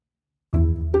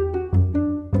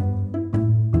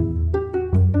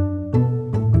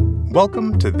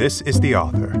Welcome to This is the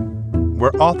Author,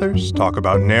 where authors talk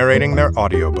about narrating their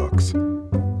audiobooks.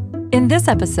 In this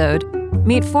episode,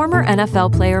 meet former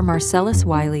NFL player Marcellus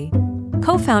Wiley,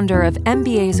 co-founder of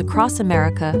MBAs Across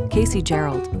America,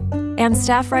 Gerald, and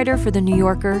staff writer for The New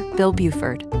Yorker,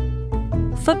 Buford.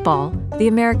 Football, the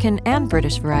American and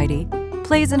British variety,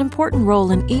 plays an important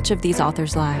role in each of these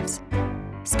authors' lives.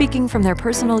 Speaking from their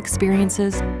personal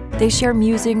experiences, they share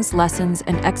musings, lessons,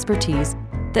 and expertise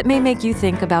that may make you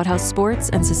think about how sports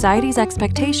and society's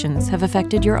expectations have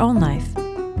affected your own life.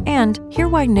 And hear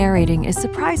why narrating is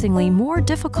surprisingly more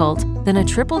difficult than a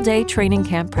triple-day training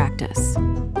camp practice.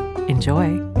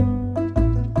 Enjoy.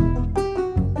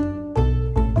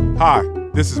 Hi,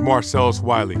 this is Marcellus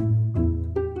Wiley.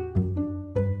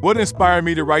 What inspired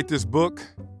me to write this book?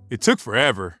 It took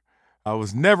forever. I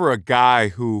was never a guy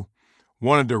who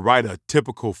wanted to write a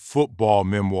typical football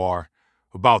memoir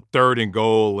about third and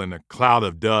goal and a cloud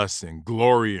of dust and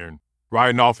glory and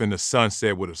riding off in the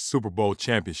sunset with a Super Bowl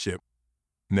championship.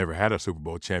 Never had a Super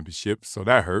Bowl championship, so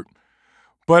that hurt.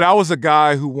 But I was a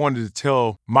guy who wanted to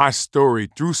tell my story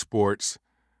through sports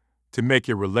to make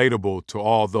it relatable to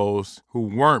all those who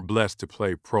weren't blessed to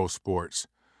play pro sports,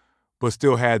 but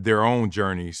still had their own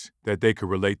journeys that they could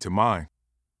relate to mine.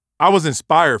 I was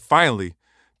inspired, finally,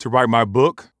 to write my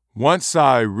book once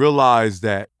I realized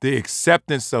that the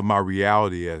acceptance of my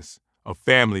reality as a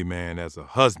family man, as a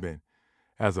husband,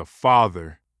 as a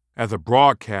father, as a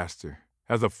broadcaster,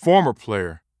 as a former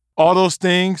player, all those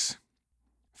things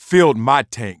filled my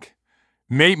tank,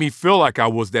 made me feel like I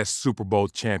was that Super Bowl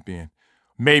champion,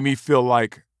 made me feel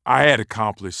like I had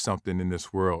accomplished something in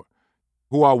this world.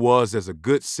 Who I was as a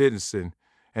good citizen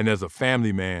and as a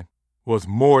family man was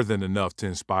more than enough to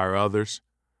inspire others.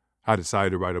 I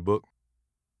decided to write a book.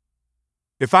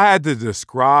 If I had to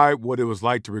describe what it was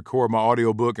like to record my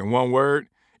audiobook in one word,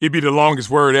 it'd be the longest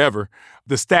word ever.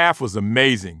 The staff was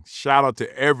amazing. Shout out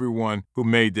to everyone who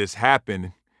made this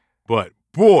happen. But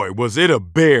boy, was it a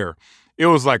bear. It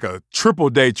was like a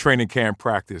triple-day training camp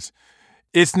practice.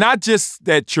 It's not just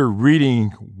that you're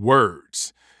reading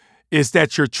words. It's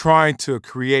that you're trying to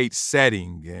create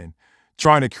setting and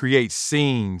trying to create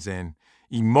scenes and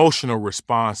emotional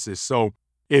responses. So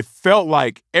it felt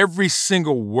like every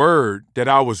single word that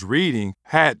I was reading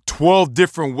had 12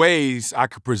 different ways I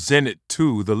could present it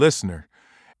to the listener.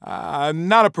 I'm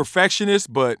not a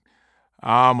perfectionist, but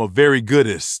I'm a very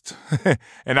goodist.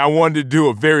 And I wanted to do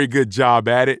a very good job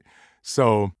at it.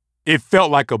 So it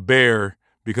felt like a bear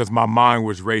because my mind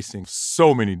was racing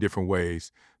so many different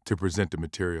ways to present the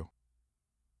material.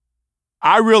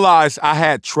 I realized I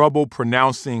had trouble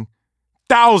pronouncing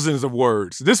thousands of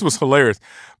words. This was hilarious.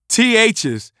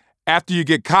 THs, after you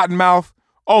get cotton mouth,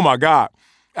 oh my God.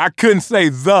 I couldn't say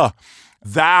the,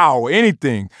 thou,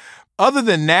 anything. Other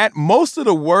than that, most of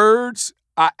the words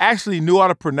I actually knew how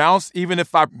to pronounce, even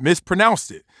if I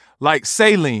mispronounced it. Like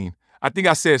saline. I think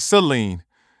I said saline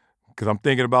because I'm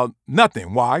thinking about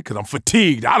nothing. Why? Because I'm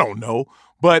fatigued. I don't know.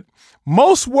 But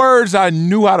most words I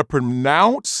knew how to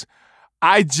pronounce,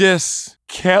 I just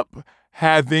kept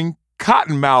having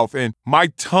cotton mouth and my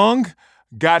tongue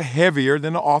got heavier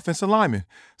than the offensive lineman.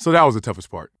 So that was the toughest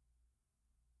part.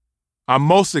 I'm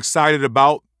most excited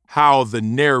about how the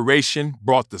narration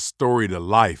brought the story to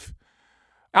life.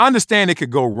 I understand it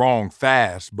could go wrong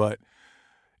fast, but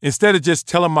instead of just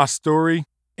telling my story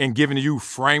and giving you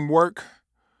framework,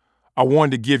 I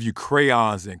wanted to give you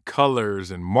crayons and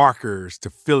colors and markers to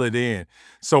fill it in.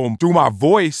 So through my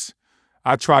voice,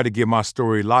 I try to give my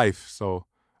story life. So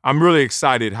I'm really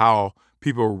excited how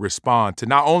people respond to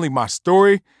not only my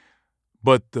story,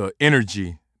 but the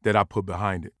energy that I put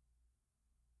behind it.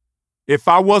 If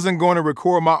I wasn't going to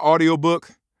record my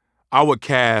audiobook, I would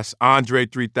cast Andre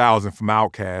 3000 from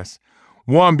Outkast.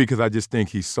 One, because I just think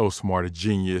he's so smart, a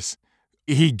genius.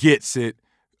 He gets it,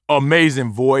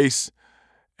 amazing voice,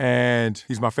 and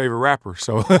he's my favorite rapper.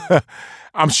 So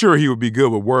I'm sure he would be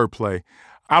good with wordplay.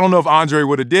 I don't know if Andre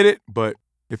would have did it, but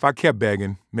if I kept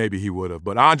begging, maybe he would have.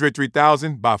 But Andre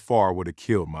 3000 by far would have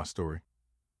killed my story.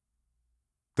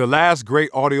 The last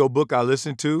great audiobook I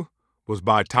listened to was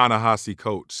by Ta-Nehisi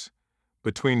Coates,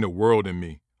 Between the World and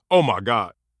Me. Oh my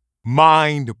God.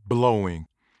 Mind-blowing.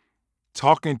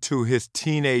 Talking to his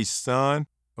teenage son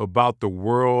about the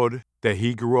world that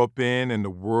he grew up in and the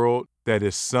world that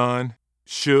his son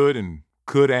should and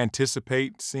could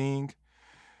anticipate seeing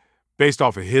based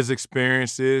off of his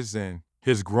experiences and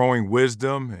his growing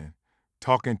wisdom and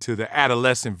talking to the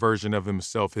adolescent version of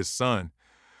himself, his son.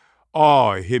 Oh,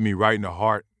 it hit me right in the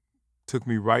heart. Took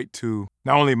me right to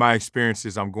not only my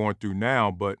experiences I'm going through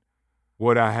now, but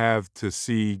what I have to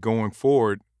see going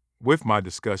forward with my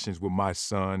discussions with my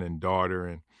son and daughter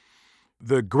and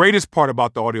The greatest part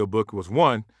about the audiobook was,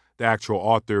 one, the actual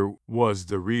author was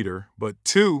the reader, but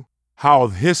two, how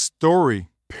his story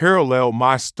paralleled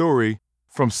my story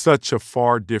from such a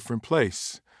far different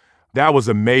place. That was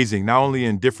amazing, not only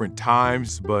in different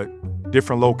times, but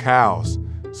different locales.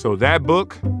 So that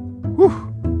book,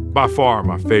 by far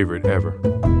my favorite ever.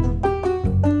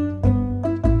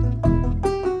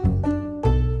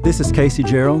 This is Casey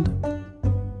Gerald.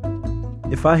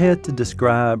 If I had to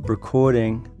describe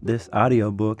recording this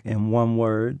audiobook in one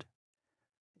word,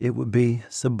 it would be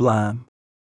sublime.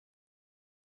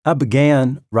 I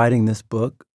began writing this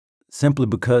book simply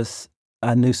because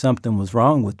I knew something was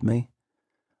wrong with me.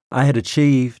 I had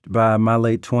achieved by my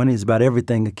late 20s about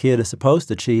everything a kid is supposed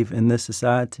to achieve in this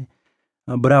society,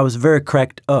 but I was very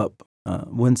cracked up.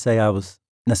 Wouldn't say I was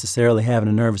necessarily having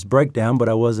a nervous breakdown, but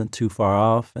I wasn't too far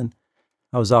off, and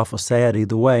I was awful sad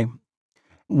either way.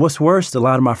 What's worse, a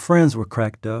lot of my friends were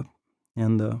cracked up,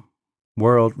 and the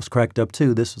world was cracked up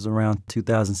too. This was around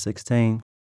 2016.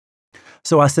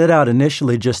 So I set out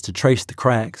initially just to trace the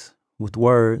cracks with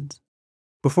words.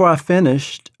 Before I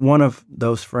finished, one of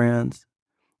those friends,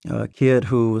 a kid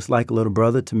who was like a little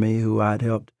brother to me, who I'd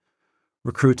helped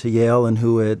recruit to Yale and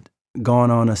who had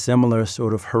gone on a similar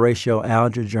sort of Horatio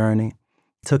Alger journey,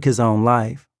 took his own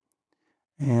life.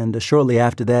 And shortly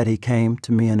after that, he came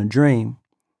to me in a dream.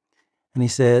 And he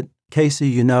said, "Casey,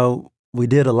 you know, we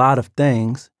did a lot of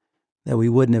things that we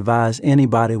wouldn't advise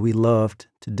anybody we loved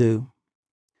to do."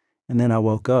 And then I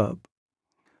woke up.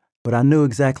 But I knew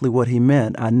exactly what he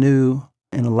meant. I knew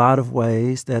in a lot of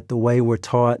ways that the way we're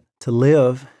taught to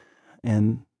live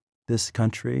in this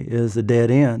country is a dead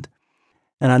end.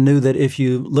 And I knew that if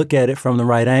you look at it from the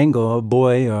right angle, a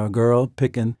boy or a girl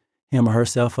picking him or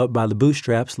herself up by the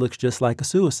bootstraps looks just like a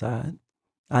suicide.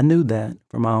 I knew that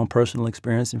from my own personal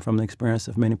experience and from the experience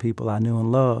of many people I knew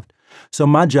and loved. So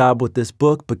my job with this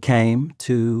book became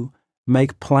to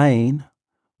make plain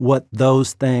what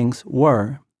those things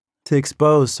were, to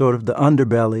expose sort of the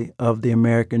underbelly of the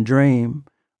American dream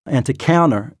and to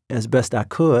counter, as best I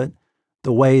could,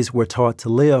 the ways we're taught to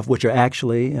live, which are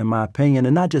actually, in my opinion,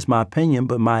 and not just my opinion,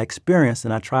 but my experience,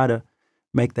 and I try to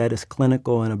make that as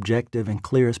clinical and objective and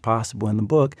clear as possible in the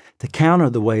book, to counter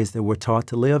the ways that we're taught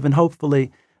to live. And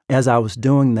hopefully, as I was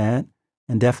doing that,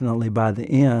 and definitely by the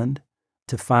end,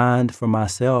 to find for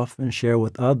myself and share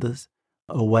with others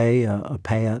a way, a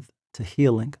path to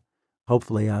healing.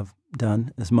 Hopefully, I've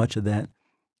done as much of that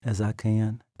as I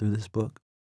can through this book.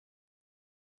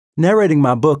 Narrating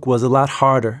my book was a lot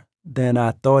harder than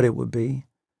I thought it would be.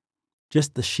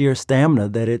 Just the sheer stamina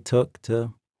that it took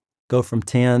to go from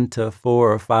 10 to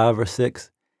 4 or 5 or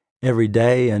 6 every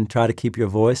day and try to keep your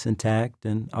voice intact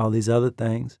and all these other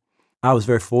things. I was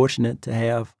very fortunate to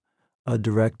have a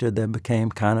director that became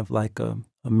kind of like a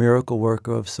miracle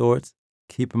worker of sorts,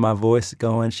 keeping my voice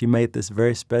going. She made this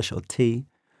very special tea.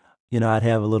 You know, I'd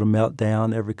have a little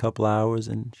meltdown every couple hours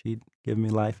and she'd give me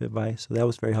life advice. So that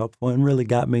was very helpful and really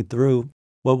got me through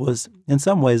what was in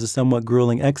some ways a somewhat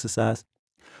grueling exercise.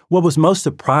 What was most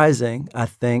surprising, I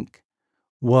think,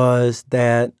 was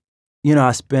that, you know,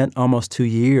 I spent almost 2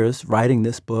 years writing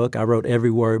this book. I wrote every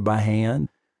word by hand,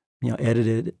 you know,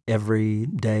 edited every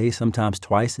day, sometimes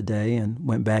twice a day, and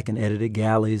went back and edited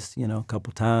galleys, you know, a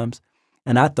couple times.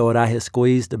 And I thought I had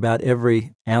squeezed about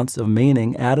every ounce of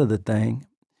meaning out of the thing.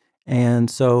 And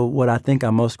so what I think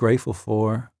I'm most grateful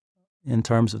for in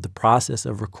terms of the process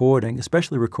of recording,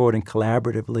 especially recording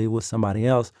collaboratively with somebody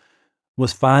else,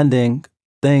 was finding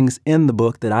things in the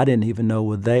book that I didn't even know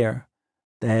were there,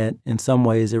 that in some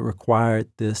ways it required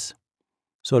this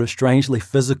sort of strangely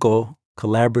physical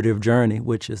collaborative journey,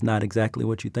 which is not exactly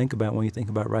what you think about when you think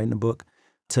about writing a book,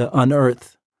 to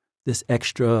unearth this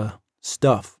extra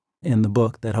stuff in the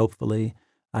book that hopefully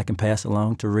I can pass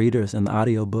along to readers in the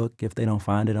audiobook if they don't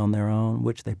find it on their own,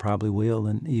 which they probably will,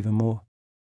 and even more.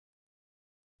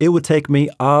 It would take me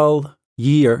all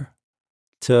year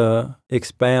to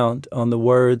expound on the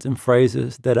words and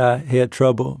phrases that I had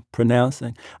trouble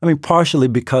pronouncing. I mean, partially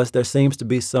because there seems to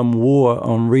be some war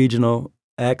on regional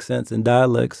accents and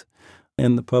dialects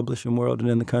in the publishing world and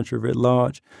in the country writ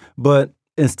large. But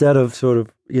instead of sort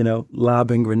of, you know,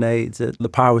 lobbing grenades at the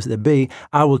powers that be,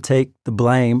 I will take the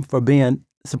blame for being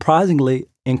surprisingly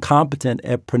incompetent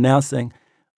at pronouncing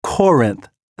Corinth.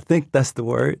 I think that's the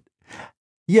word.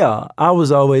 Yeah, I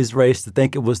was always raised to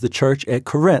think it was the church at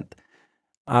Corinth.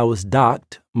 I was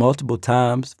docked multiple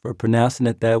times for pronouncing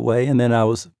it that way, and then I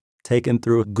was taken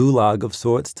through a gulag of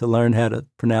sorts to learn how to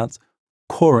pronounce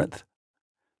Corinth,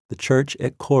 the church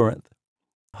at Corinth.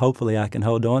 Hopefully I can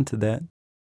hold on to that.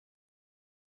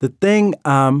 The thing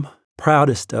I'm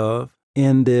proudest of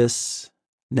in this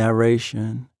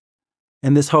narration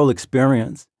And this whole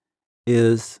experience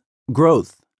is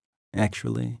growth,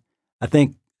 actually. I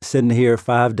think sitting here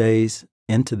 5 days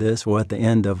into this, or at the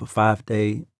end of a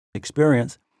 5-day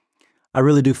experience, I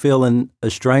really do feel in a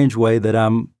strange way that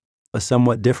I'm a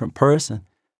somewhat different person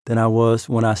than I was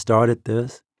when I started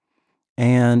this.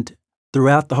 And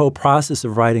throughout the whole process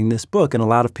of writing this book, and a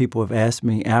lot of people have asked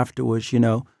me afterwards,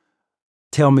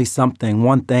 tell me something,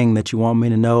 one thing that you want me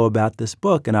to know about this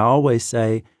book. And I always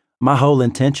say, my whole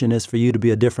intention is for you to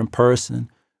be a different person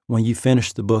when you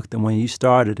finish the book than when you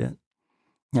started it.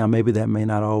 Now, maybe that may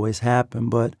not always happen,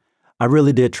 but I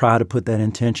really did try to put that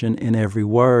intention in every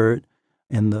word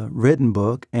in the written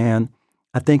book. And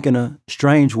I think in a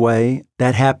strange way,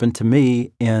 that happened to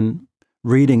me in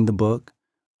reading the book,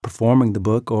 performing the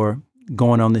book, or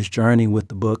going on this journey with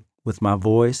the book with my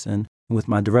voice and with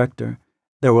my director.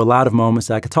 There were a lot of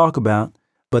moments I could talk about,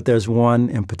 but there's one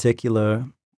in particular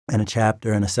in a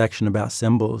chapter and a section about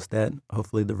symbols that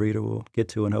hopefully the reader will get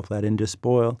to, and hopefully I didn't just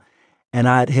spoil. And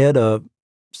I'd had a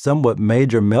somewhat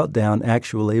major meltdown,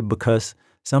 actually, because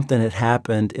something had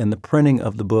happened in the printing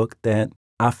of the book that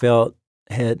I felt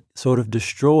had sort of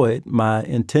destroyed my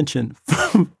intention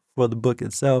for the book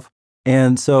itself.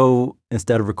 And so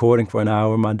instead of recording for an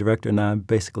hour, my director and I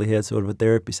basically had sort of a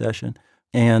therapy session.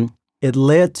 And it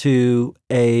led to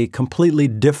a completely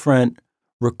different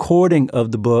recording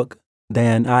of the book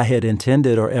than I had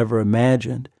intended or ever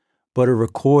imagined, but a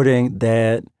recording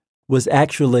that was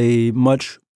actually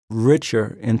much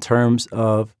richer in terms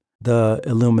of the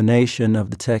illumination of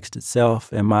the text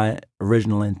itself and my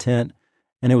original intent.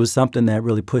 And it was something that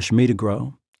really pushed me to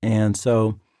grow. And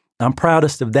so I'm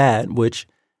proudest of that, which,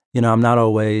 I'm not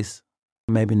always,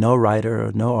 maybe no writer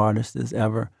or no artist is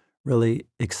ever really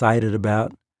excited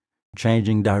about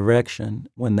changing direction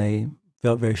when they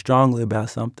felt very strongly about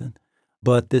something.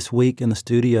 But this week in the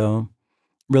studio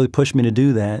really pushed me to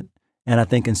do that. And I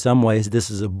think in some ways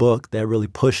this is a book that really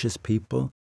pushes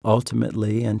people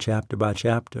ultimately and chapter by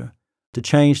chapter to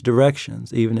change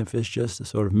directions, even if it's just a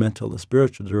sort of mental or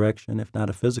spiritual direction, if not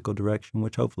a physical direction,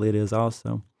 which hopefully it is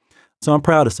also. So I'm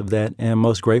proudest of that and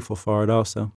most grateful for it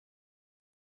also.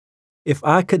 If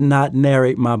I could not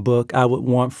narrate my book, I would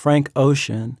want Frank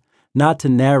Ocean not to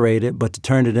narrate it, but to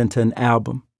turn it into an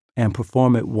album and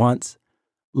perform it once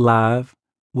live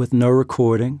with no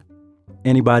recording.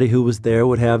 Anybody who was there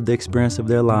would have the experience of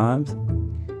their lives,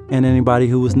 and anybody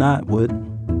who was not would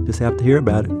just have to hear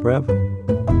about it forever.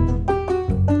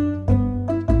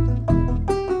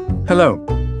 Hello,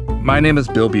 my name is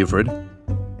Bill Buford,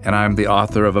 and I'm the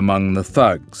author of Among the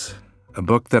Thugs, a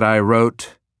book that I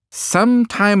wrote some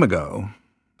time ago.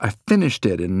 I finished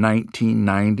it in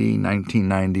 1990,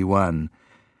 1991,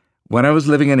 when I was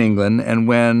living in England and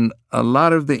when a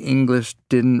lot of the English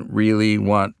didn't really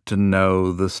want to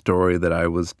know the story that I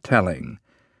was telling.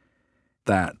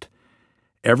 That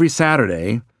every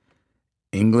Saturday,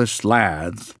 English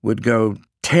lads would go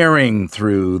tearing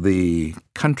through the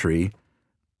country,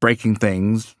 breaking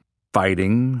things,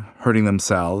 fighting, hurting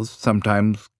themselves,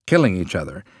 sometimes killing each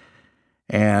other.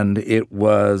 And it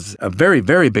was a very,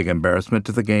 very big embarrassment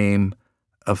to the game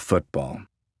of football.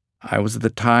 I was at the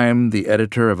time the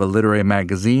editor of a literary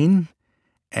magazine,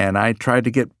 and I tried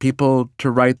to get people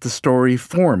to write the story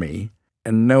for me,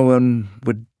 and no one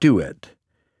would do it.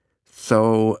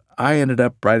 So I ended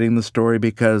up writing the story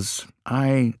because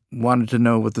I wanted to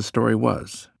know what the story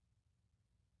was.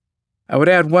 I would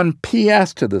add one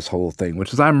P.S. to this whole thing,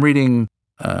 which is I'm reading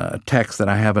a text that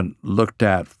I haven't looked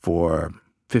at for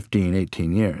 15,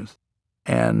 18 years.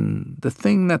 And the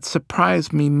thing that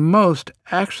surprised me most,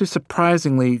 actually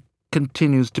surprisingly,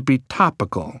 continues to be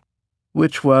topical,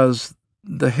 which was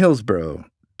the Hillsborough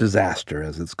disaster,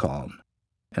 as it's called.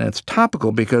 And it's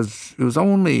topical because it was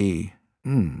only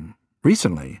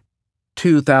recently,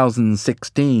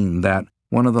 2016, that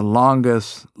one of the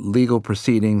longest legal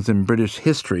proceedings in British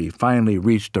history finally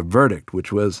reached a verdict,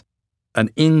 which was an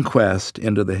inquest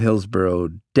into the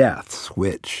Hillsborough deaths,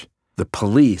 which the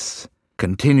police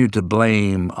continued to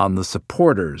blame on the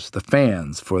supporters, the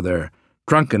fans, for their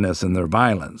drunkenness and their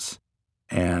violence.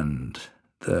 And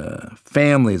the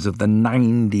families of the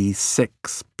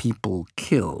 96 people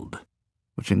killed,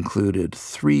 which included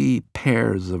 3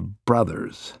 pairs of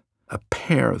brothers, a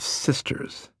pair of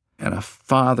sisters, and a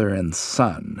father and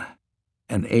son,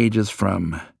 and ages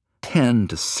from 10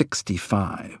 to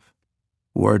 65,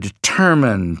 were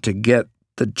determined to get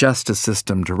the justice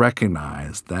system to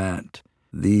recognize that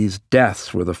these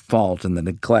deaths were the fault and the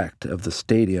neglect of the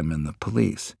stadium and the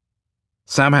police.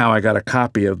 Somehow I got a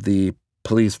copy of the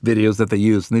police videos that they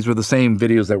used, and these were the same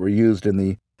videos that were used in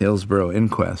the Hillsborough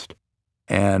inquest.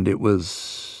 and it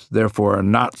was therefore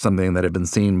not something that had been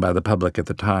seen by the public at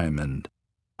the time. And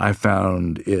I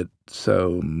found it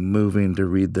so moving to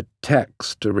read the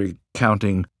text,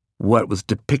 recounting what was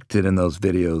depicted in those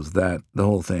videos, that the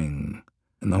whole thing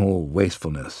and the whole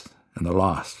wastefulness and the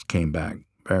loss came back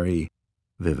very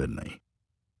vividly.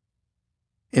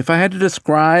 If I had to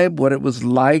describe what it was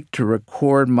like to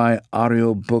record my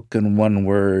audiobook in one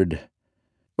word,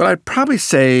 well, I'd probably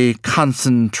say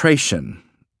concentration.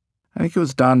 I think it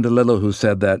was Don DeLillo who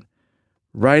said that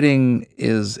writing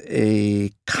is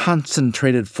a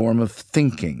concentrated form of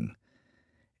thinking,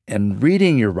 and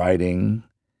reading your writing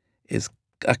is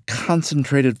a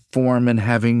concentrated form in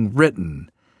having written.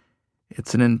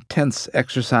 It's an intense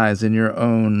exercise in your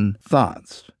own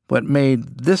thoughts. What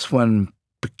made this one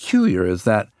peculiar is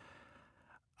that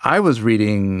I was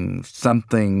reading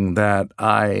something that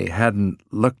I hadn't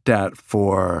looked at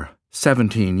for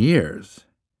 17 years.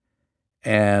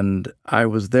 And I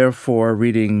was therefore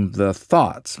reading the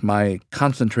thoughts, my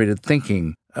concentrated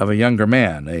thinking of a younger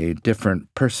man, a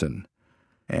different person.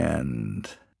 And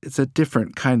it's a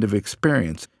different kind of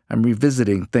experience. I'm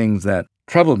revisiting things that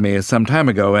troubled me some time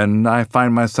ago, and I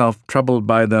find myself troubled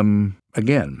by them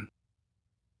again.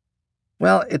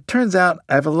 Well, it turns out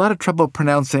I have a lot of trouble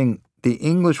pronouncing the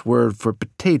English word for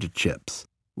potato chips,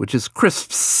 which is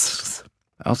crisps.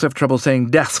 I also have trouble saying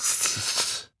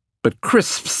desks, but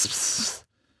crisps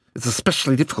is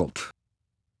especially difficult.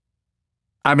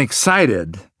 I'm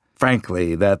excited,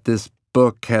 frankly, that this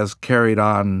book has carried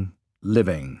on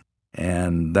living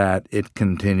and that it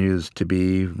continues to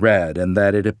be read and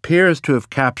that it appears to have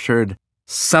captured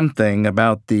something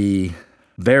about the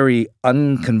very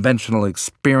unconventional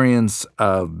experience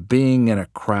of being in a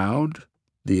crowd,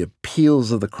 the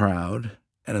appeals of the crowd,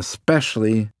 and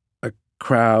especially a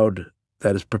crowd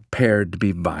that is prepared to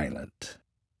be violent.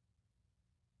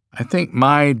 I think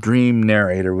my dream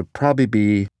narrator would probably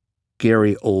be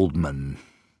Gary Oldman,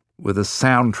 with a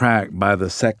soundtrack by the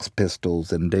Sex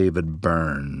Pistols and David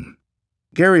Byrne.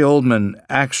 Gary Oldman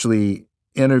actually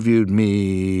interviewed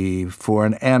me for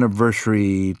an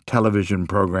anniversary television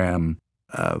program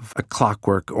of A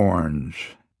Clockwork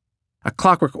Orange. A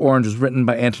Clockwork Orange is written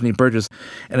by Anthony Burgess,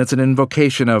 and it's an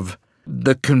invocation of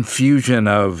the confusion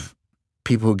of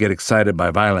people who get excited by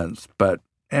violence. But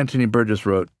Anthony Burgess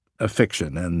wrote a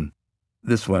fiction, and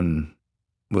this one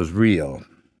was real.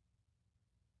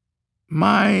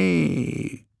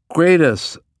 My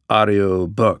greatest audio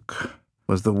book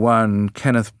was the one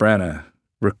Kenneth Branagh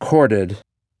recorded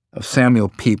of Samuel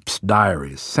Pepys'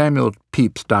 diaries. Samuel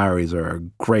Pepys' diaries are a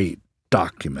great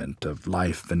document of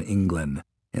life in England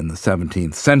in the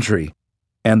 17th century,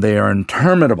 and they are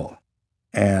interminable.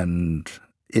 And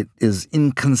it is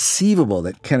inconceivable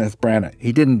that Kenneth Branagh,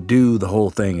 he didn't do the whole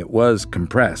thing, it was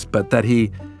compressed, but that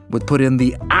he would put in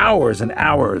the hours and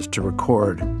hours to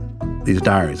record these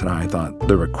diaries. And I thought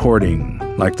the recording,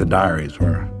 like the diaries,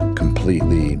 were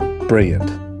completely brilliant.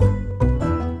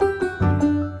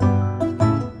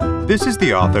 This is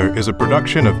the Author is a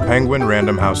production of Penguin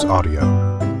Random House Audio.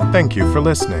 Thank you for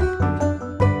listening.